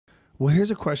Well,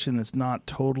 here's a question that's not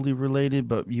totally related,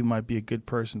 but you might be a good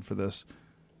person for this.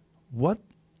 What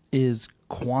is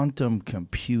quantum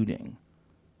computing?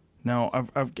 Now,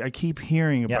 I keep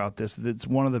hearing about this. It's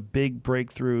one of the big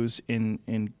breakthroughs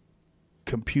in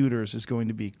computers is going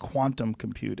to be quantum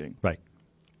computing. Right.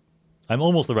 I'm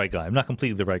almost the right guy. I'm not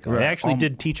completely the right guy. Right. I actually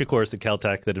did teach a course at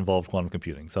Caltech that involved quantum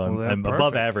computing, so I'm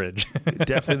above average.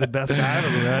 Definitely the best guy I've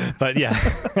ever met. But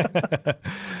yeah.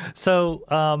 So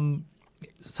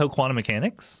quantum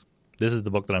mechanics. This is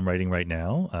the book that I'm writing right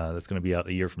now. That's going to be out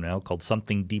a year from now, called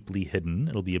Something Deeply Hidden.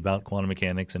 It'll be about quantum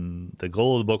mechanics, and the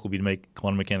goal of the book will be to make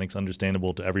quantum mechanics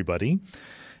understandable to everybody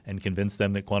and convince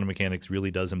them that quantum mechanics really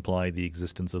does imply the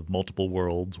existence of multiple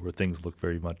worlds where things look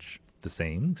very much the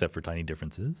same, except for tiny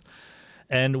differences.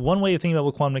 And one way of thinking about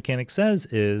what quantum mechanics says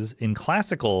is, in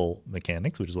classical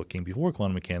mechanics, which is what came before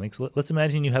quantum mechanics, let's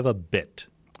imagine you have a bit,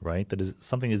 right? That is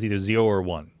something is either 0 or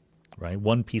 1, right?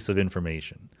 One piece of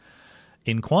information.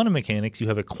 In quantum mechanics, you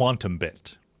have a quantum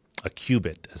bit, a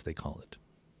qubit, as they call it.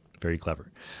 Very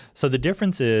clever. So the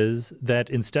difference is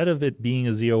that instead of it being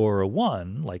a 0 or a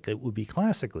 1, like it would be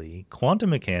classically,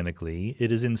 quantum mechanically,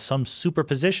 it is in some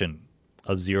superposition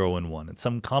of 0 and 1. It's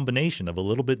some combination of a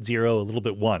little bit 0, a little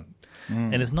bit 1.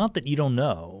 And it's not that you don't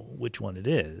know which one it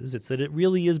is. It's that it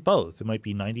really is both. It might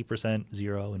be 90%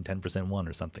 0 and 10% 1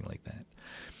 or something like that.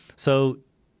 So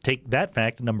take that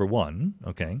fact, number one,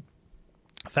 okay?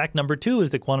 Fact number two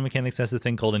is that quantum mechanics has a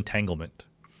thing called entanglement,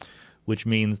 which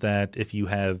means that if you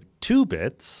have 2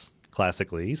 bits,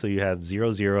 classically, so you have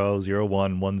 0, 0, 0,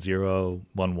 1, 1, 0,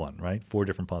 1, 1, right? 4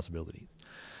 different possibilities.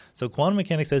 So quantum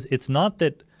mechanics says it's not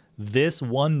that this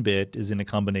one bit is in a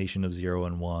combination of 0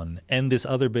 and 1, and this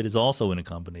other bit is also in a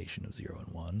combination of 0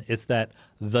 and 1. It's that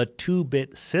the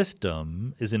 2-bit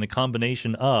system is in a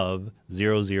combination of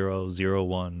 0, 0, 0,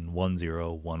 1, 1,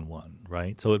 0, 1, 1,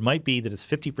 right? So it might be that it's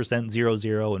 50% 0,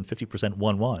 0 and 50%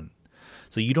 1, 1.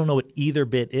 So you don't know what either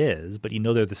bit is, but you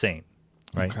know they're the same,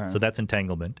 right? Okay. So that's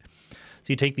entanglement. So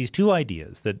you take these two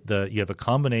ideas, that you have a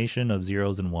combination of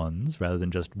zeros and ones rather than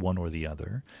just one or the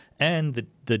other, and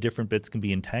the different bits can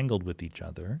be entangled with each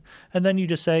other. And then you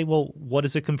just say, well, what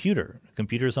is a computer? A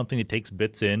computer is something that takes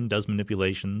bits in, does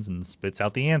manipulations, and spits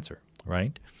out the answer,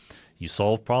 right? You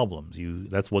solve problems.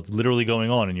 That's what's literally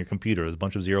going on in your computer. There's a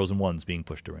bunch of zeros and ones being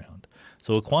pushed around.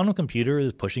 So a quantum computer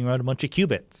is pushing around a bunch of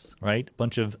qubits, right? A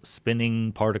bunch of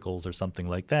spinning particles or something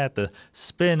like that. The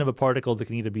spin of a particle that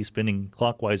can either be spinning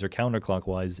clockwise or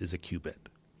counterclockwise is a qubit.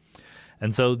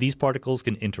 And so these particles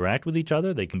can interact with each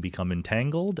other. They can become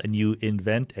entangled, and you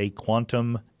invent a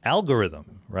quantum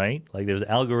algorithm, right? Like there's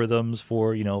algorithms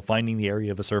for, finding the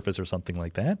area of a surface or something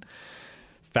like that.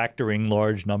 Factoring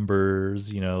large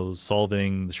numbers,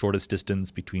 solving the shortest distance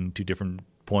between two different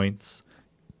points.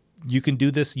 You can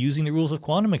do this using the rules of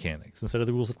quantum mechanics instead of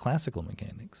the rules of classical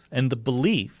mechanics. And the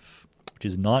belief, which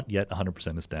is not yet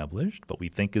 100% established, but we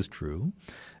think is true,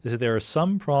 is that there are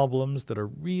some problems that are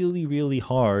really, really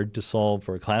hard to solve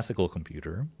for a classical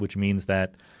computer, which means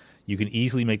that you can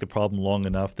easily make the problem long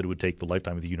enough that it would take the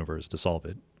lifetime of the universe to solve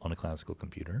it on a classical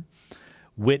computer,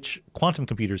 which quantum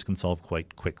computers can solve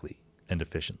quite quickly and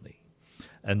efficiently.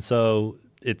 And so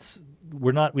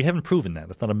we haven't proven that.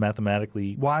 That's not a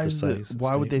mathematically precise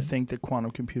Why would they statement. think that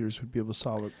quantum computers would be able to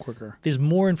solve it quicker? There's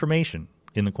more information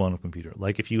in the quantum computer.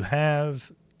 Like if you have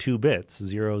 2 bits,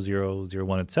 0, 0, 0,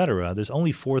 1, et cetera, there's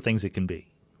only 4 things it can be,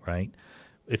 right?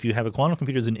 If you have a quantum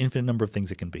computer, there's an infinite number of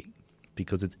things it can be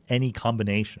because it's any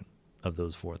combination of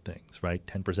those 4 things, right?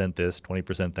 10% this,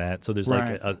 20% that. So there's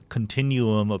Right. like a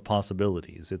continuum of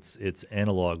possibilities. It's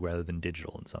analog rather than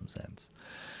digital in some sense.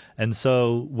 And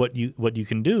so what you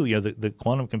can do, the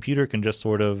quantum computer can just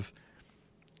sort of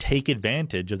take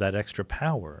advantage of that extra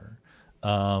power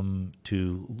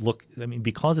to look. I mean,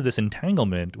 because of this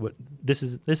entanglement, this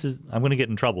is I'm going to get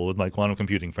in trouble with my quantum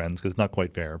computing friends because it's not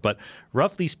quite fair. But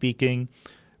roughly speaking,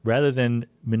 rather than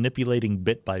manipulating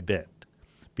bit by bit,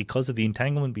 because of the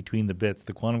entanglement between the bits,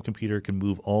 the quantum computer can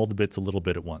move all the bits a little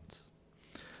bit at once.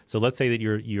 So let's say that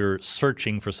you're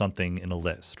searching for something in a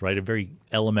list, right? A very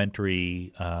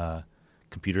elementary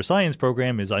computer science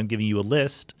program is I'm giving you a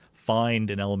list, find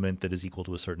an element that is equal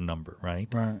to a certain number, right?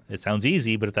 Right. It sounds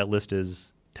easy, but if that list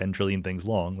is 10 trillion things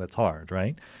long, that's hard,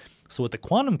 right? So what the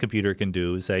quantum computer can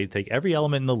do is say, take every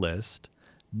element in the list,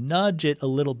 nudge it a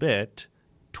little bit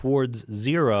towards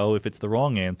 0 if it's the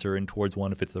wrong answer and towards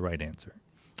 1 if it's the right answer.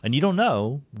 And you don't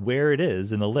know where it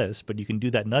is in the list, but you can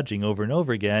do that nudging over and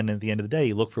over again. And at the end of the day,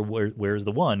 you look for where's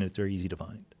the 1, and it's very easy to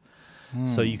find.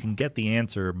 So you can get the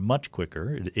answer much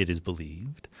quicker, it is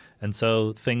believed. And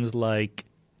so things like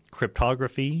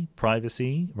Cryptography,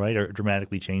 privacy, right, are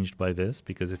dramatically changed by this,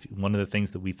 because if one of the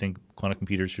things that we think quantum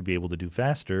computers should be able to do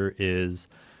faster is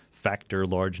factor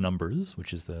large numbers,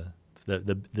 which is the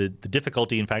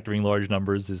difficulty in factoring large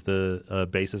numbers is the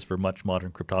basis for much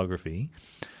modern cryptography.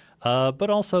 But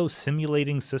also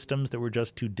simulating systems that were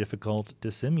just too difficult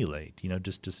to simulate.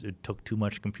 Just it took too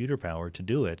much computer power to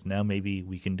do it. Now maybe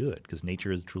we can do it because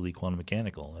nature is truly quantum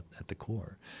mechanical at the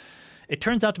core. It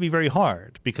turns out to be very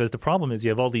hard because the problem is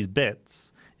you have all these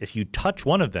bits. If you touch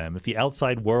one of them, if the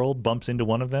outside world bumps into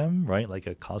one of them, right, like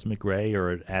a cosmic ray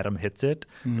or an atom hits it,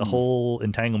 the whole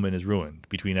entanglement is ruined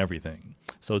between everything.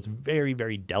 So it's very,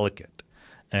 very delicate.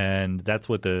 And that's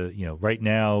what right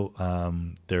now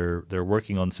they're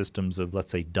working on systems of,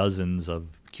 let's say, dozens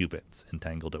of qubits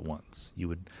entangled at once.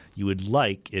 You would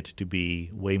like it to be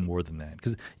way more than that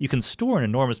because you can store an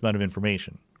enormous amount of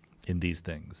information in these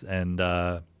things. And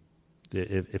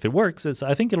if it works,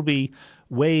 I think it'll be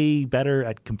way better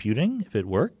at computing if it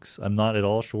works. I'm not at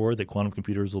all sure that quantum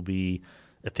computers will be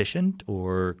efficient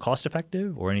or cost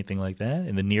effective or anything like that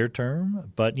in the near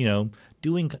term. But,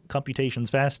 doing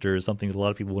computations faster is something that a lot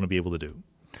of people want to be able to do.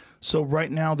 So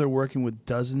right now they're working with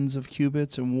dozens of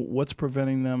qubits, and what's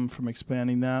preventing them from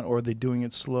expanding that? Or are they doing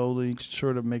it slowly to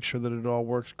sort of make sure that it all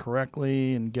works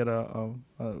correctly and get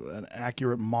an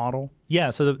accurate model?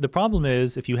 Yeah, so the problem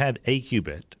is if you have a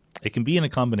qubit, it can be in a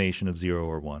combination of 0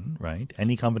 or 1, right?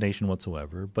 Any combination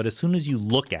whatsoever. But as soon as you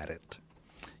look at it,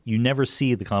 you never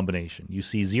see the combination. You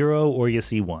see 0 or you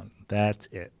see 1. That's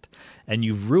it. And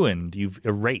you've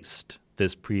erased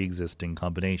this pre-existing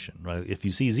combination, right? If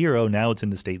you see 0, now it's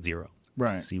in the state 0.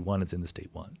 Right. If you see 1, it's in the state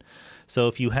 1. So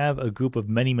if you have a group of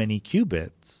many, many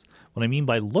qubits, what I mean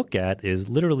by look at is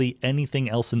literally anything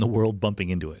else in the world bumping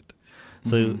into it.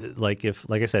 So like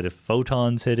I said, if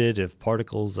photons hit it, if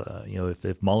particles,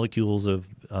 if molecules of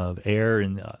air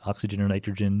and oxygen or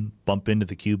nitrogen bump into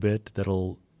the qubit,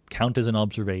 that'll count as an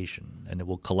observation and it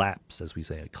will collapse, as we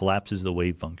say. It collapses the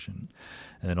wave function.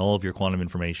 And then all of your quantum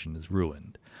information is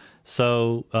ruined.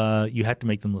 So you have to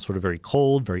make them sort of very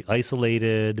cold, very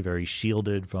isolated, very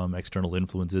shielded from external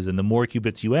influences. And the more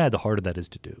qubits you add, the harder that is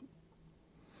to do.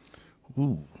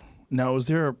 Ooh. Now, is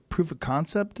there a proof of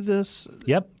concept to this?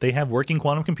 Yep, they have working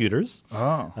quantum computers.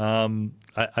 Oh.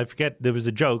 I forget, there was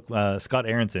a joke. Scott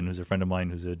Aronson, who's a friend of mine,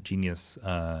 who's a genius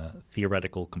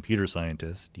theoretical computer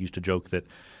scientist, used to joke that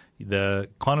the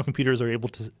quantum computers are able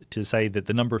to say that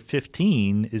the number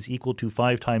 15 is equal to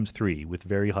 5 times 3 with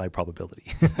very high probability.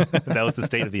 That was the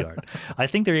state of the art. I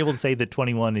think they're able to say that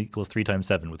 21 equals 3 times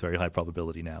 7 with very high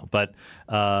probability now. But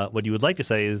what you would like to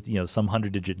say is, some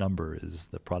 100-digit number is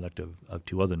the product of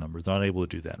two other numbers. They're not able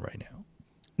to do that right now.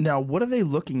 Now, what are they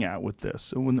looking at with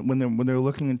this? When they're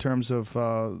looking in terms of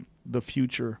the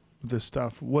future of this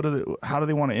stuff, how do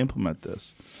they want to implement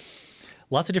this?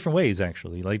 Lots of different ways,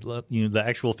 actually. Like, the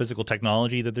actual physical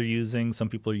technology that they're using. Some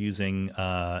people are using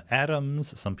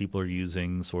atoms. Some people are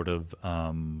using sort of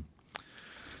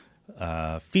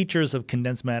features of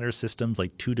condensed matter systems,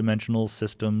 like two-dimensional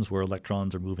systems where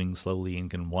electrons are moving slowly and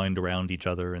can wind around each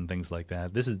other and things like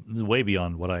that. This is way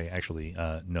beyond what I actually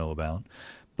know about.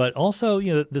 But also,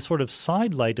 the sort of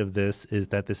sidelight of this is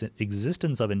that this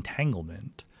existence of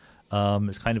entanglement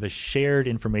is kind of a shared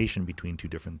information between two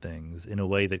different things in a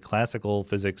way that classical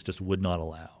physics just would not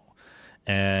allow.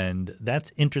 And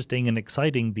that's interesting and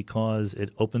exciting because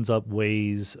it opens up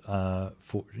ways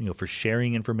for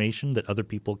sharing information that other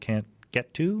people can't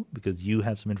get to, because you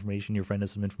have some information, your friend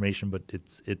has some information, but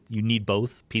you need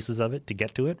both pieces of it to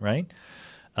get to it, right?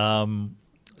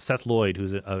 Seth Lloyd,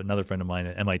 who's another friend of mine,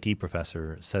 an MIT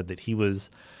professor, said that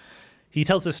he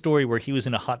tells this story where he was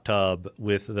in a hot tub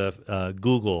with the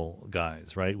Google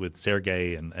guys, right, with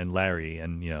Sergey and Larry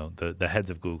and, the heads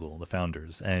of Google, the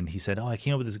founders. And he said, I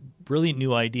came up with this brilliant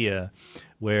new idea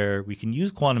where we can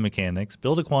use quantum mechanics,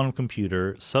 build a quantum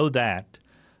computer so that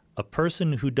a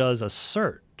person who does a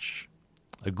search,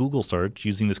 a Google search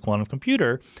using this quantum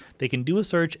computer, they can do a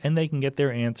search and they can get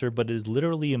their answer, but it is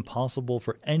literally impossible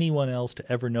for anyone else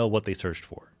to ever know what they searched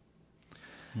for.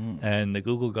 And the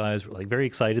Google guys were very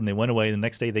excited, and they went away. The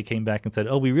next day they came back and said,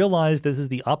 we realized this is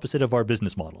the opposite of our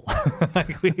business model.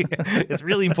 It's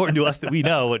really important to us that we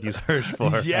know what you searched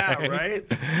for. Yeah, right?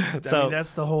 I mean,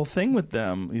 that's the whole thing with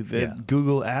them.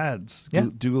 Google Ads,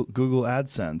 Google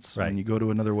AdSense. Right. When you go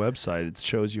to another website, it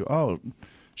shows you,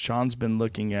 Sean's been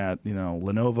looking at,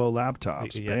 Lenovo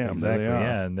laptops. Yeah, Bam, exactly. there they are.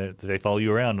 Yeah, and they follow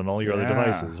you around on all your other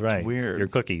devices, right? It's weird. Your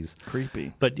cookies.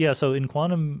 Creepy. But so in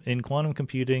quantum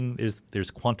computing,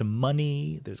 there's quantum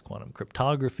money, there's quantum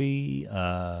cryptography,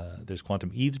 there's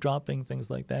quantum eavesdropping, things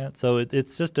like that. So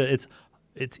it's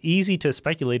it's easy to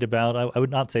speculate about. I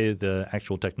would not say the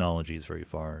actual technology is very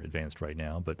far advanced right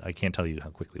now, but I can't tell you how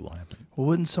quickly it will happen. Well,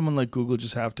 wouldn't someone like Google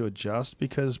just have to adjust?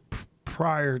 Because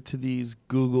prior to these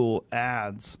Google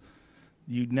ads,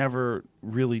 you never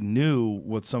really knew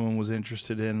what someone was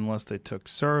interested in unless they took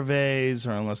surveys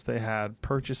or unless they had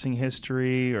purchasing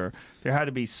history, or there had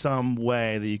to be some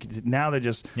way that you could. Now they're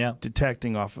just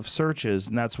detecting off of searches,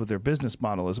 and that's what their business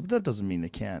model is. But that doesn't mean they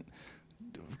can't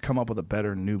come up with a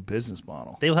better new business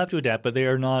model. They will have to adapt, but they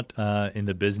are not in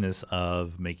the business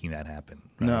of making that happen.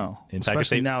 Right? No,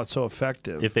 especially now it's so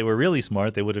effective. If they were really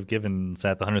smart, they would have given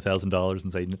Seth $100,000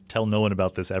 and say, "Tell no one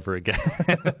about this ever again."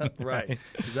 Right?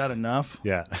 Is that enough?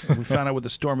 Yeah. We found out with the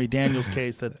Stormy Daniels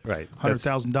case that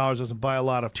 $100,000 doesn't buy a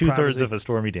lot of 2/3 of a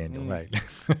Stormy Daniel, right?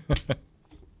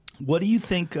 What do you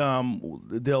think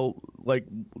they'll like?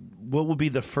 What will be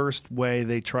the first way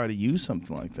they try to use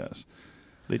something like this?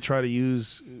 They try to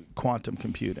use quantum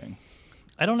computing.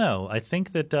 I don't know. I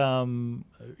think that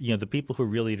the people who are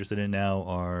really interested in it now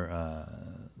are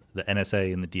the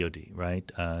NSA and the DoD, right?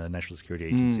 National Security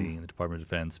Agency and the Department of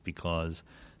Defense, because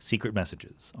secret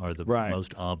messages are the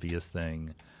most obvious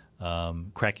thing.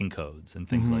 Cracking codes and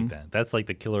things like that. That's like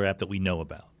the killer app that we know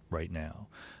about right now.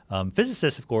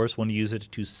 Physicists, of course, want to use it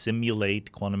to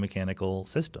simulate quantum mechanical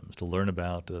systems, to learn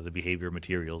about the behavior of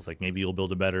materials. Like maybe you'll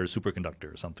build a better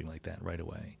superconductor or something like that right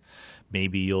away.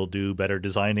 Maybe you'll do better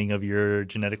designing of your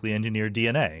genetically engineered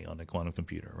DNA on a quantum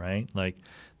computer, right? Like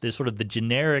there's sort of the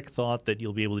generic thought that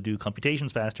you'll be able to do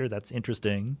computations faster. That's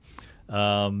interesting.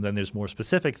 Then there's more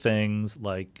specific things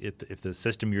like if the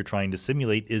system you're trying to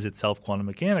simulate is itself quantum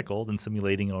mechanical, then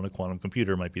simulating it on a quantum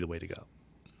computer might be the way to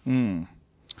go.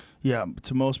 Yeah,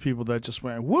 to most people that just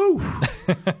went woo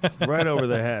right over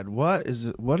the head. What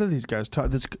are these guys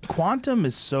talking? This quantum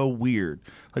is so weird.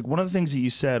 Like one of the things that you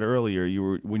said earlier,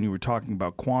 when you were talking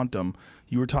about quantum,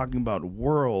 you were talking about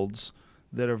worlds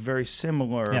that are very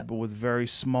similar but with very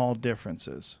small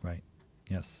differences. Right.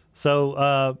 Yes.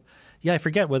 So I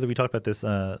forget whether we talked about this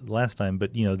last time,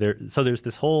 but there's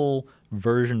this whole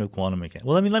version of quantum mechanics.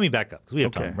 Well, let me back up because we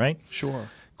have time, right? Sure.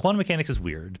 Quantum mechanics is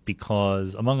weird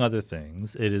because, among other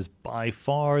things, it is by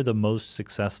far the most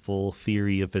successful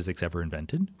theory of physics ever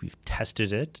invented. We've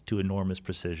tested it to enormous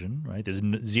precision, right? There's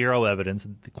zero evidence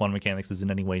that quantum mechanics is in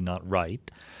any way not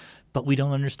right, but we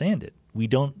don't understand it.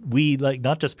 We like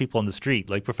not just people on the street,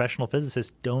 like professional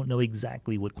physicists don't know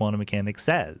exactly what quantum mechanics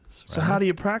says. Right? So how do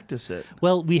you practice it?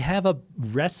 Well, we have a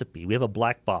recipe. We have a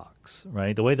black box,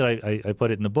 right? The way that I put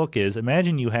it in the book is,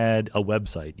 imagine you had a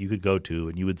website you could go to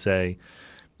and you would say,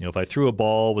 if I threw a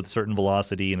ball with a certain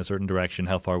velocity in a certain direction,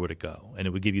 how far would it go? And it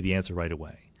would give you the answer right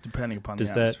away. Depending upon the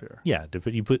atmosphere. Yeah.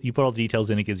 You put all the details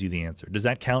in, it gives you the answer. Does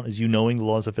that count as you knowing the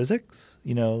laws of physics?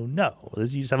 No.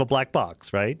 You just have a black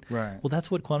box, right? Right. Well, that's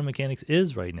what quantum mechanics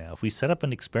is right now. If we set up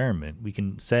an experiment, we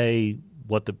can say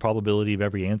what the probability of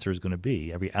every answer is going to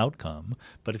be, every outcome.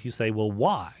 But if you say, well,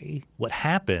 why? What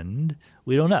happened?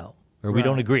 We don't know. Or we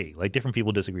don't agree. Like different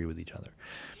people disagree with each other.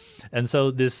 And so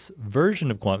this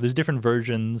version of quantum, there's different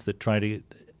versions that try to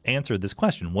answer this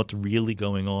question: what's really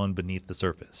going on beneath the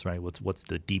surface, right? What's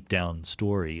the deep down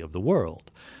story of the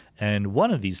world? And one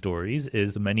of these stories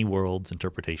is the many worlds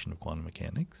interpretation of quantum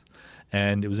mechanics.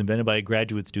 And it was invented by a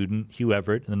graduate student, Hugh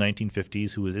Everett, in the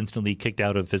 1950s, who was instantly kicked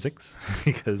out of physics.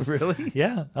 Because Really?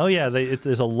 Yeah. Oh, yeah.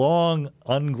 There's a long,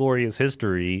 unglorious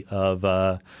history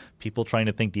of people trying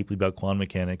to think deeply about quantum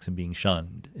mechanics and being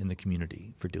shunned in the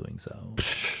community for doing so.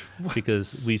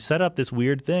 Because we've set up this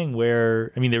weird thing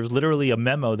where, there was literally a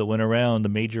memo that went around the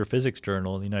major physics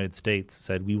journal in the United States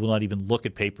said, we will not even look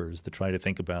at papers to try to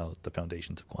think about the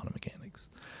foundations of quantum mechanics.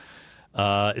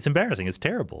 It's embarrassing. It's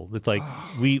terrible. It's like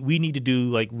we need to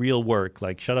do like real work,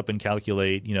 like shut up and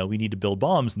calculate. We need to build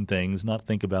bombs and things, not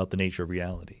think about the nature of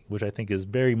reality, which I think is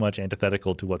very much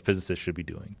antithetical to what physicists should be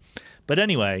doing. But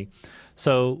anyway,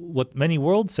 so what many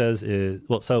worlds says is,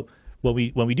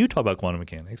 when we do talk about quantum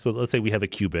mechanics, so let's say we have a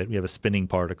qubit, we have a spinning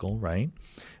particle, right?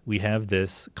 We have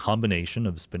this combination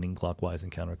of spinning clockwise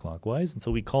and counterclockwise, and so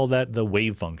we call that the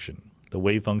wave function. The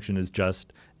wave function is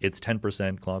just it's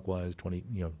 10% clockwise,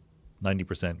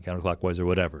 90% counterclockwise or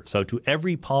whatever. So to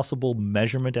every possible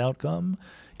measurement outcome,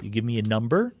 you give me a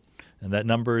number, and that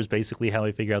number is basically how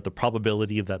I figure out the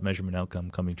probability of that measurement outcome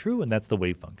coming true, and that's the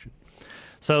wave function.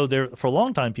 So for a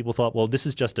long time, people thought, well, this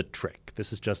is just a trick.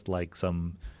 This is just like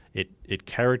it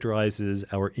characterizes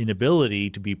our inability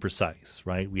to be precise,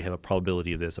 right? We have a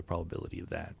probability of this, a probability of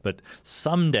that. But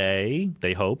someday,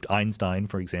 they hoped, Einstein,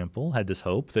 for example, had this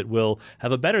hope that we'll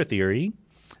have a better theory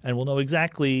and we'll know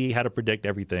exactly how to predict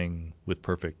everything with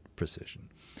perfect precision.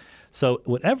 So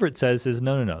what Everett says is,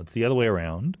 no, it's the other way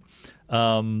around.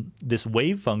 this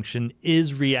wave function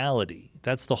is reality.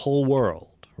 That's the whole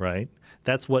world, right?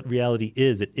 That's what reality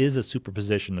is. It is a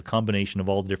superposition, a combination of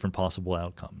all the different possible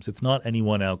outcomes. It's not any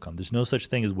one outcome. There's no such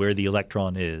thing as where the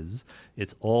electron is.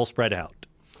 It's all spread out.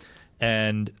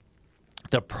 And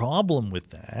the problem with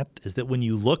that is that when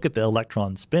you look at the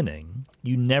electron spinning,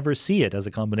 you never see it as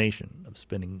a combination of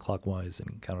spinning clockwise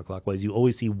and counterclockwise. You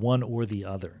always see one or the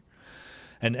other.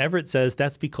 And Everett says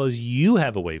that's because you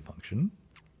have a wave function.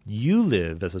 You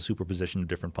live as a superposition of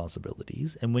different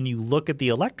possibilities. And when you look at the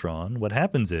electron, what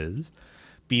happens is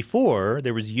before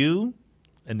there was you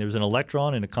and there was an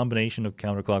electron in a combination of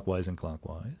counterclockwise and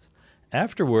clockwise.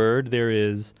 Afterward, there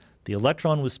is the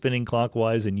electron was spinning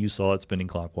clockwise and you saw it spinning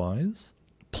clockwise.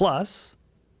 Plus,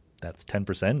 that's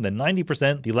 10%. Then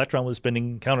 90%, the electron was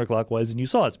spinning counterclockwise and you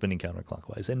saw it spinning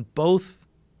counterclockwise. And both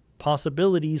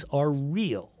possibilities are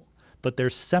real. But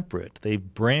they're separate. They've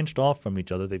branched off from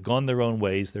each other. They've gone their own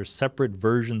ways. They're separate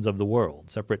versions of the world,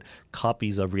 separate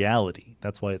copies of reality.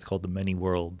 That's why it's called the many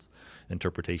worlds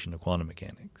interpretation of quantum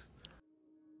mechanics.